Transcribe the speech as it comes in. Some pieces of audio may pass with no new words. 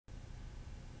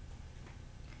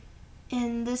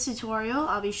In this tutorial,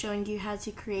 I'll be showing you how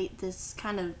to create this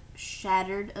kind of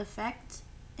shattered effect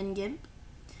in GIMP.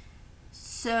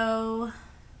 So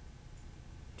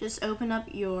just open up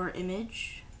your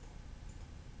image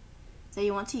that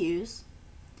you want to use,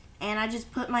 and I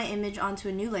just put my image onto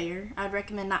a new layer. I would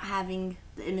recommend not having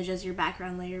the image as your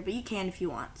background layer, but you can if you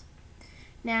want.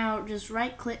 Now just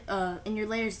right click in your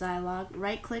layers dialog,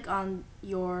 right click on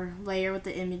your layer with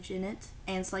the image in it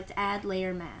and select add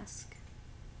layer mask.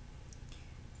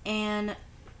 And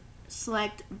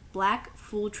select black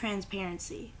full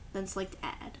transparency, then select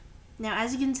add. Now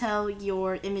as you can tell,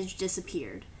 your image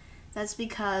disappeared. That's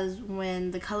because when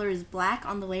the color is black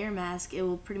on the layer mask, it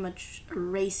will pretty much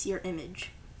erase your image.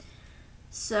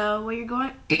 So what you're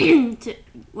going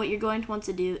to want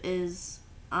to do is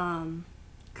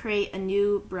create a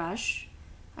new brush.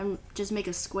 Just make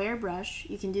a square brush.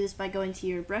 You can do this by going to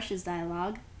your brushes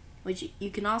dialog, which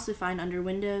you can also find under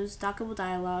Windows, dockable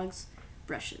dialogs,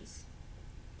 brushes.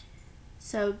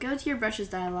 So go to your brushes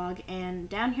dialog, and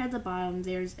down here at the bottom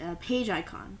there's a page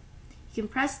icon. You can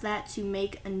press that to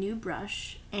make a new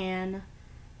brush, and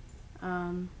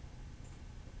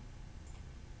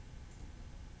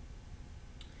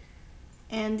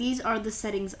these are the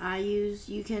settings I use.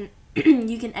 You can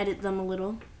you can edit them a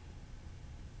little.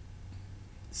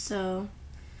 So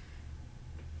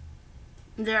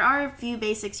there are a few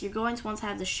basics. You're going to want to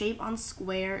have the shape on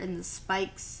square and the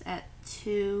spikes at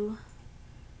 2.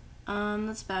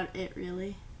 That's about it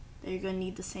really. You're going to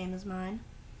need the same as mine.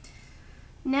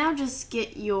 Now just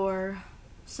get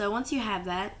so once you have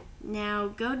that, now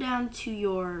go down to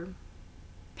your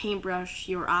paintbrush,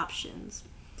 your options,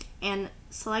 and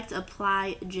select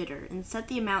apply jitter and set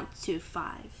the amount to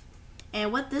 5.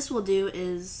 And what this will do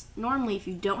is, normally if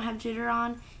you don't have jitter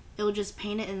on, it will just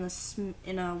paint it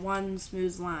in a one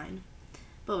smooth line.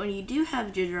 But when you do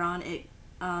have jitter on, it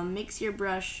makes your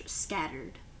brush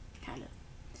scattered, kind of.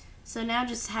 So now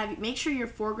just make sure your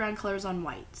foreground color is on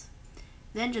white.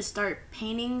 Then just start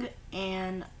painting,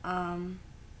 and I'm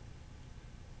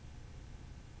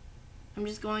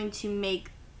just going to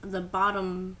make the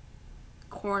bottom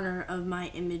corner of my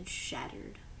image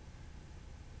shattered.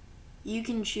 You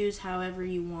can choose however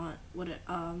you want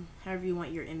however you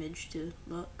want your image to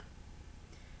look.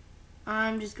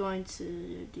 I'm just going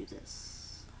to do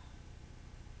this.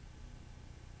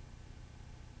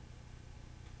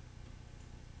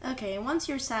 Okay, and once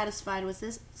you're satisfied with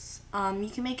this, you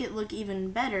can make it look even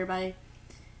better by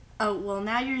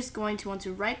now you're just going to want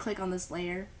to right click on this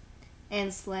layer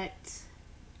and select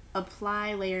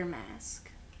apply layer mask.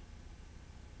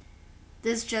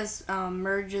 This just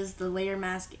merges the layer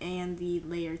mask and the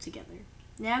layer together.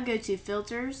 Now go to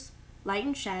filters, light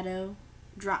and shadow,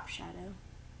 drop shadow.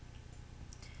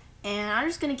 And I'm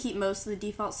just going to keep most of the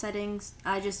default settings.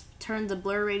 I just turned the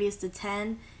blur radius to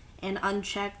 10 and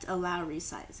unchecked allow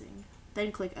resizing.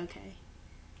 Then click OK.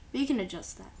 But you can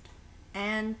adjust that.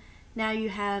 And now you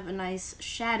have a nice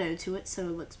shadow to it, so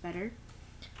it looks better.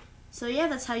 So yeah,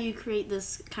 that's how you create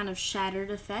this kind of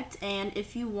shattered effect. And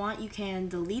if you want, you can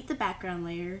delete the background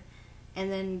layer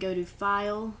and then go to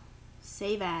File,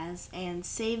 Save As, and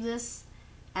save this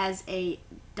as a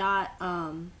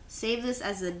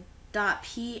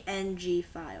 .png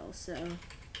file. So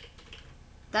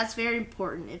that's very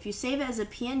important. If you save it as a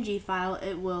PNG file,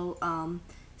 it will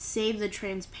save the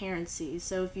transparency.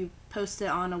 So if you post it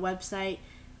on a website,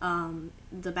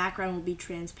 the background will be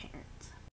transparent.